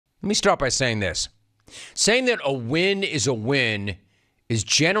Let me start by saying this. Saying that a win is a win is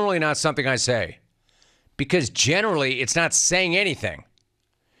generally not something I say, because generally it's not saying anything.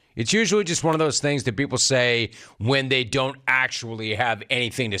 It's usually just one of those things that people say when they don't actually have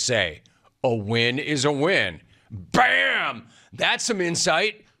anything to say. A win is a win. Bam! That's some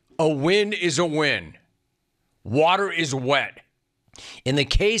insight. A win is a win. Water is wet. In the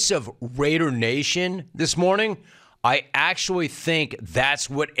case of Raider Nation this morning, I actually think that's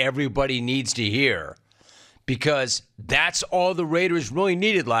what everybody needs to hear, because that's all the Raiders really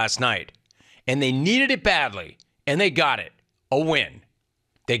needed last night. And they needed it badly, and they got it. A win.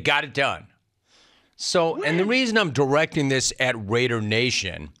 They got it done. So, and the reason I'm directing this at Raider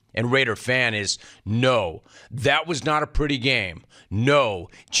Nation and Raider fan is, no, that was not a pretty game. No,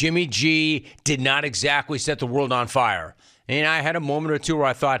 Jimmy G did not exactly set the world on fire. And I had a moment or two where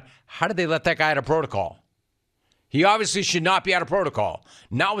I thought, how did they let that guy out of protocol? He obviously should not be out of protocol.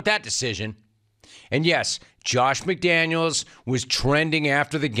 Not with that decision. And yes, Josh McDaniels was trending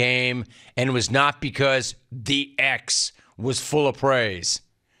after the game, and it was not because the X was full of praise.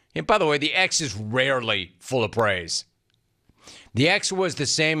 And by the way, the X is rarely full of praise. The X was the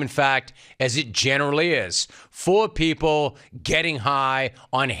same, in fact, as it generally is, full of people getting high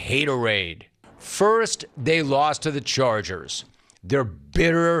on haterade. First, they lost to the Chargers, their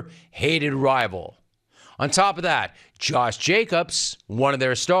bitter, hated rival. On top of that, Josh Jacobs, one of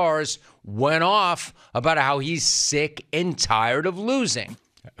their stars, went off about how he's sick and tired of losing.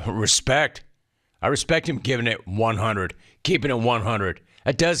 Respect. I respect him giving it 100, keeping it 100.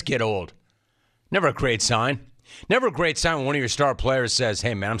 That does get old. Never a great sign. Never a great sign when one of your star players says,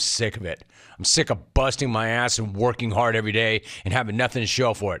 hey, man, I'm sick of it. I'm sick of busting my ass and working hard every day and having nothing to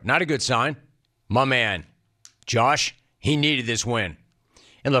show for it. Not a good sign. My man, Josh, he needed this win.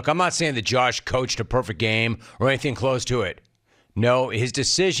 And look, I'm not saying that Josh coached a perfect game or anything close to it. No, his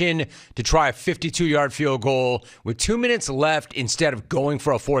decision to try a 52-yard field goal with 2 minutes left instead of going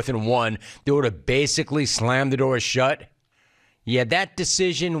for a 4th and 1 that would have basically slammed the door shut. Yeah, that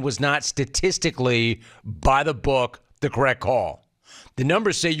decision was not statistically, by the book, the correct call. The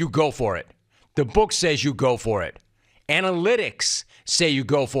numbers say you go for it. The book says you go for it. Analytics say you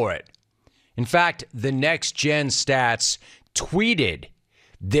go for it. In fact, the Next Gen Stats tweeted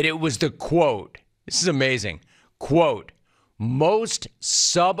that it was the quote, this is amazing, quote, most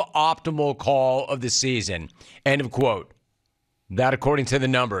suboptimal call of the season, end of quote. That according to the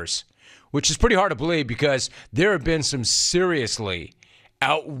numbers, which is pretty hard to believe because there have been some seriously,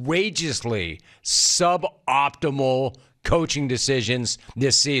 outrageously suboptimal coaching decisions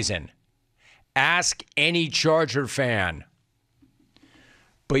this season. Ask any Charger fan.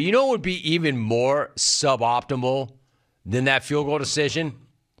 But you know what would be even more suboptimal than that field goal decision?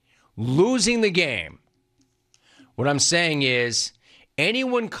 Losing the game. What I'm saying is,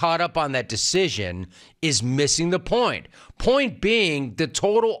 anyone caught up on that decision is missing the point. Point being, the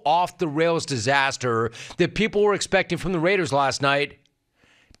total off-the-rails disaster that people were expecting from the Raiders last night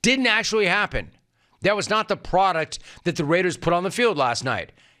didn't actually happen. That was not the product that the Raiders put on the field last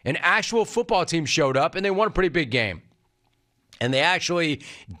night. An actual football team showed up, and they won a pretty big game. And they actually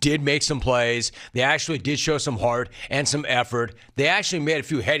did make some plays. They actually did show some heart and some effort. They actually made a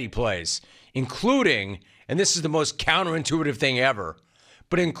few heady plays, including, and this is the most counterintuitive thing ever,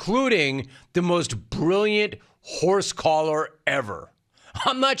 but including the most brilliant horse collar ever.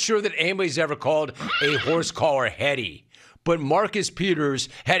 I'm not sure that anybody's ever called a horse collar heady, but Marcus Peters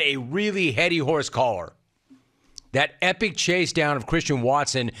had a really heady horse collar. That epic chase down of Christian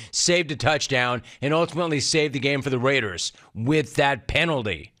Watson saved a touchdown and ultimately saved the game for the Raiders with that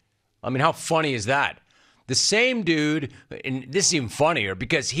penalty. I mean, how funny is that? The same dude, and this is even funnier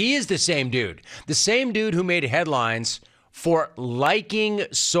because he is the same dude who made headlines for liking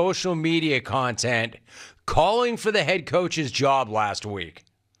social media content, calling for the head coach's job last week.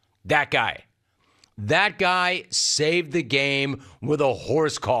 That guy saved the game with a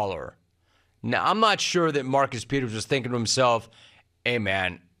horse collar. Now, I'm not sure that Marcus Peters was thinking to himself, hey,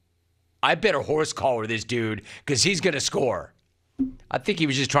 man, I better horse collar this dude because he's going to score. I think he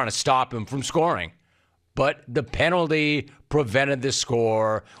was just trying to stop him from scoring. But the penalty prevented the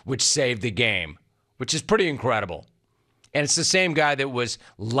score, which saved the game, which is pretty incredible. And it's the same guy that was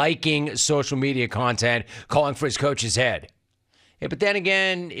liking social media content, calling for his coach's head. Yeah, but then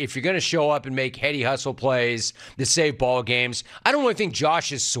again, if you're going to show up and make heady hustle plays that save ball games, I don't really think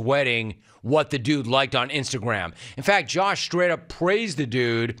Josh is sweating what the dude liked on Instagram. In fact, Josh straight up praised the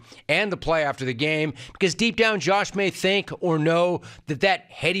dude and the play after the game because deep down, Josh may think or know that that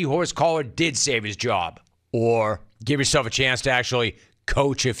heady horse collar did save his job. Or give yourself a chance to actually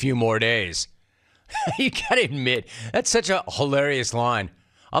coach a few more days. You got to admit, that's such a hilarious line.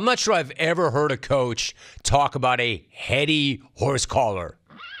 I'm not sure I've ever heard a coach talk about a heady horse collar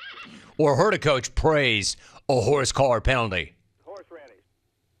or heard a coach praise a horse collar penalty. Horse Randy.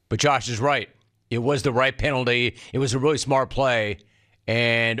 But Josh is right. It was the right penalty. It was a really smart play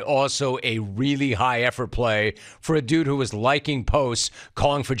and also a really high effort play for a dude who was liking posts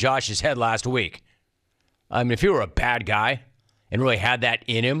calling for Josh's head last week. I mean, if he were a bad guy and really had that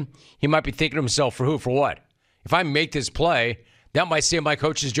in him, he might be thinking to himself, for who, for what? If I make this play, that might save my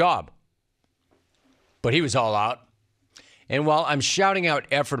coach's job. But he was all out. And while I'm shouting out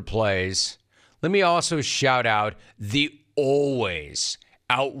effort plays, let me also shout out the always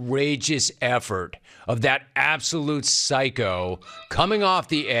outrageous effort of that absolute psycho coming off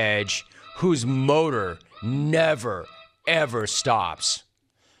the edge whose motor never, ever stops.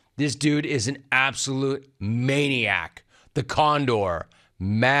 This dude is an absolute maniac. The Condor,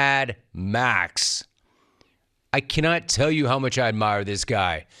 Mad Max. I cannot tell you how much I admire this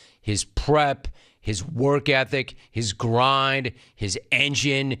guy. His prep, his work ethic, his grind, his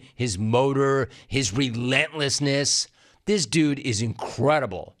engine, his motor, his relentlessness. This dude is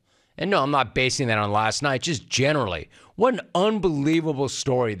incredible. And no, I'm not basing that on last night, just generally. What an unbelievable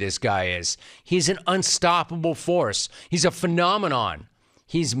story this guy is. He's an unstoppable force. He's a phenomenon.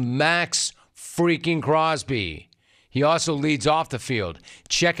 He's Max freaking Crosby. He also leads off the field.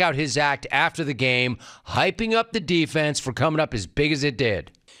 Check out his act after the game, hyping up the defense for coming up as big as it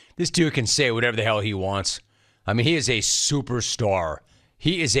did. This dude can say whatever the hell he wants. I mean, he is a superstar.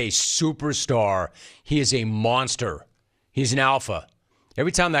 He is a superstar. He is a monster. He's an alpha.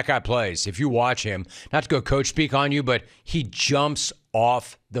 Every time that guy plays, if you watch him, not to go coach speak on you, but he jumps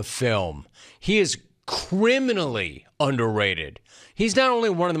off the film. He is criminally underrated. He's not only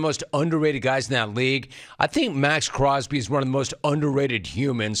one of the most underrated guys in that league, I think Max Crosby is one of the most underrated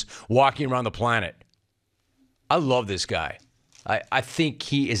humans walking around the planet. I love this guy. I think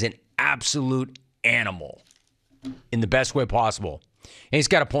he is an absolute animal in the best way possible. And he's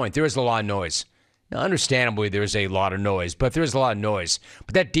got a point. There is a lot of noise. Now, understandably, there's a lot of noise, but there's a lot of noise.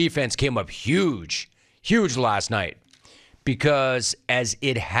 But that defense came up huge last night. Because as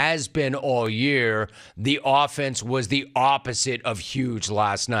it has been all year, the offense was the opposite of huge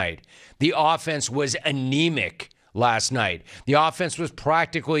last night. The offense was anemic last night. The offense was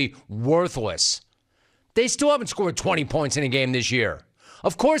practically worthless. They still haven't scored 20 points in a game this year.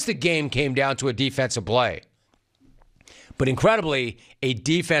 Of course, the game came down to a defensive play. But incredibly, a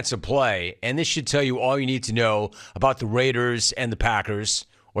defensive play, and this should tell you all you need to know about the Raiders and the Packers,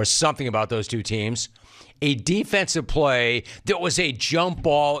 or something about those two teams, a defensive play that was a jump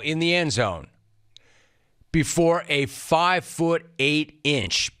ball in the end zone before a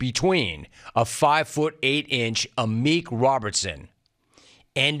 5'8" between a 5'8" Amik Robertson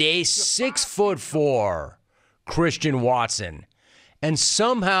and a 6'4" Christian Watson. And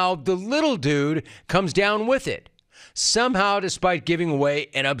somehow the little dude comes down with it. Somehow, despite giving away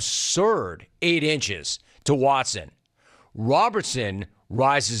an absurd 8 inches to Watson, Robertson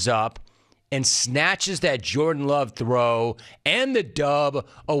rises up and snatches that Jordan Love throw and the dub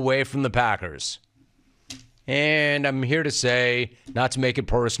away from the Packers. And I'm here to say, not to make it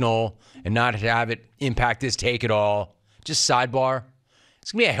personal and not to have it impact this take at all, just sidebar,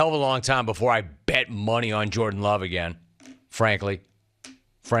 it's going to be a hell of a long time before I bet money on Jordan Love again, frankly.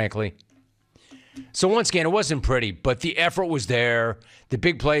 So once again, it wasn't pretty, but the effort was there. The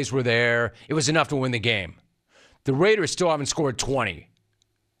big plays were there. It was enough to win the game. The Raiders still haven't scored 20.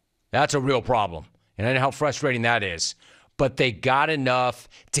 That's a real problem. And I know how frustrating that is. But they got enough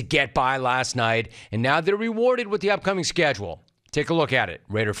to get by last night, and now they're rewarded with the upcoming schedule. Take a look at it,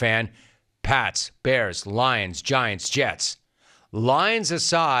 Raider fan. Pats, Bears, Lions, Giants, Jets. Lions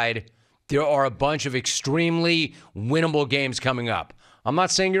aside, there are a bunch of extremely winnable games coming up. I'm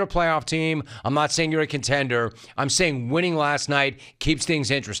not saying you're a playoff team. I'm not saying you're a contender. I'm saying winning last night keeps things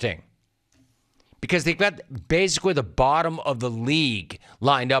interesting. Because they've got basically the bottom of the league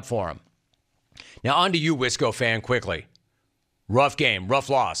lined up for them. Now, on to you, Wisco fan, quickly. Rough game, rough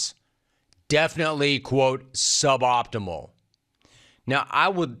loss. Definitely, quote, suboptimal. Now, I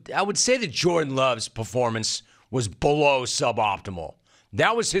would say that Jordan Love's performance was below suboptimal.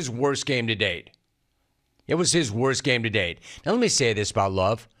 That was his worst game to date. It was his worst game to date. Now, let me say this about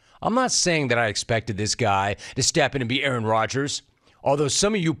Love. I'm not saying that I expected this guy to step in and be Aaron Rodgers, although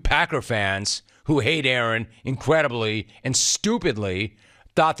some of you Packer fans who hate Aaron incredibly and stupidly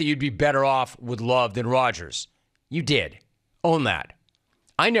thought that you'd be better off with Love than Rodgers. You did. Own that.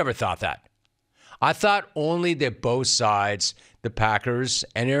 I never thought that. I thought only that both sides, the Packers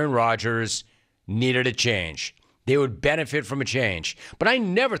and Aaron Rodgers, needed a change. They would benefit from a change. But I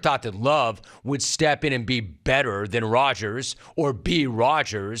never thought that Love would step in and be better than Rodgers or be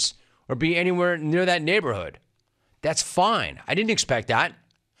anywhere near that neighborhood. That's fine. I didn't expect that.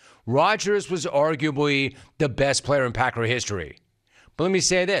 Rodgers was arguably the best player in Packer history. But let me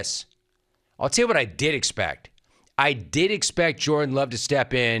say this. I'll tell you what I did expect. I did expect Jordan Love to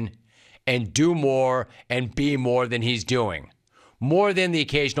step in and do more and be more than he's doing. More than the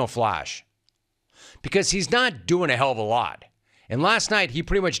occasional flash. Because he's not doing a hell of a lot. And last night, he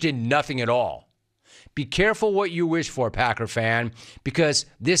pretty much did nothing at all. Be careful what you wish for, Packer fan, because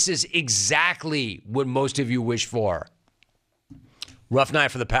this is exactly what most of you wish for. Rough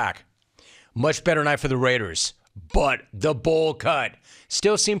night for the Pack. Much better night for the Raiders. But the bowl cut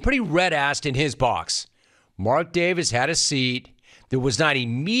still seemed pretty red-assed in his box. Mark Davis had a seat that was not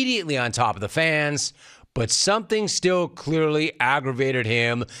immediately on top of the fans, but something still clearly aggravated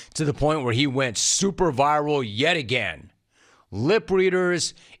him to the point where he went super viral yet again. Lip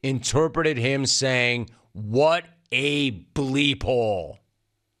readers interpreted him saying, "What a bleep hole."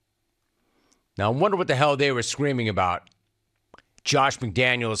 Now, I wonder what the hell they were screaming about. Josh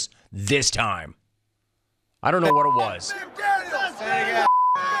McDaniels this time. I don't know what it was.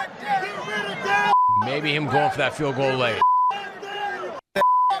 Maybe him going for that field goal late.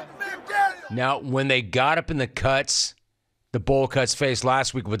 Now, when they got up in the cuts, the bowl cuts face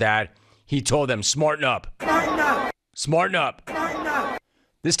last week with that, he told them, smarten up. Smarten up.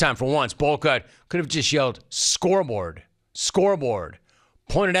 This time, for once, bowl cut could have just yelled, scoreboard. Scoreboard.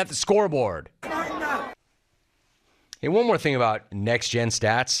 Pointed at the scoreboard. Hey, one more thing about next-gen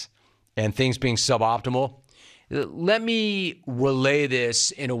stats and things being suboptimal. Let me relay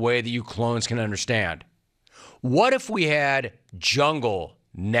this in a way that you clones can understand. What if we had jungle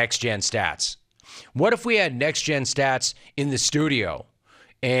next-gen stats? What if we had next-gen stats in the studio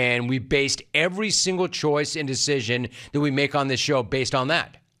and we based every single choice and decision that we make on this show based on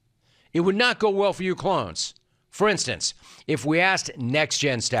that? It would not go well for you clones. For instance, if we asked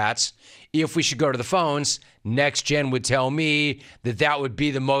next-gen stats if we should go to the phones, next-gen would tell me that that would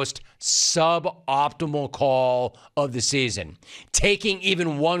be the most suboptimal call of the season. Taking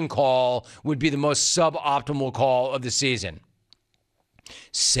even one call would be the most suboptimal call of the season.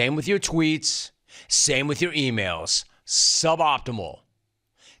 Same with your tweets, same with your emails. Suboptimal.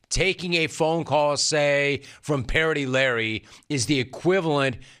 Taking a phone call, say, from Parody Larry is the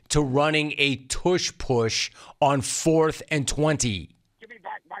equivalent to running a tush push on 4th and 20. Give me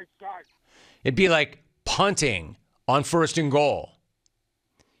back my son. It'd be like punting on 1st and goal.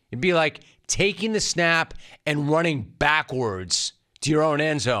 It'd be like taking the snap and running backwards to your own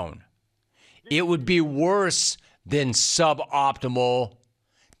end zone. It would be worse than suboptimal,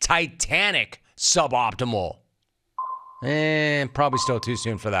 Titanic suboptimal. And probably still too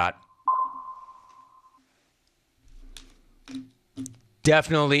soon for that.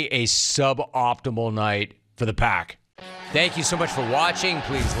 Definitely a suboptimal night for the Pack. Thank you so much for watching.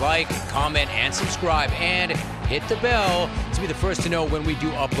 Please like, comment, and subscribe, and hit the bell to be the first to know when we do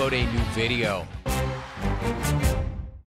upload a new video.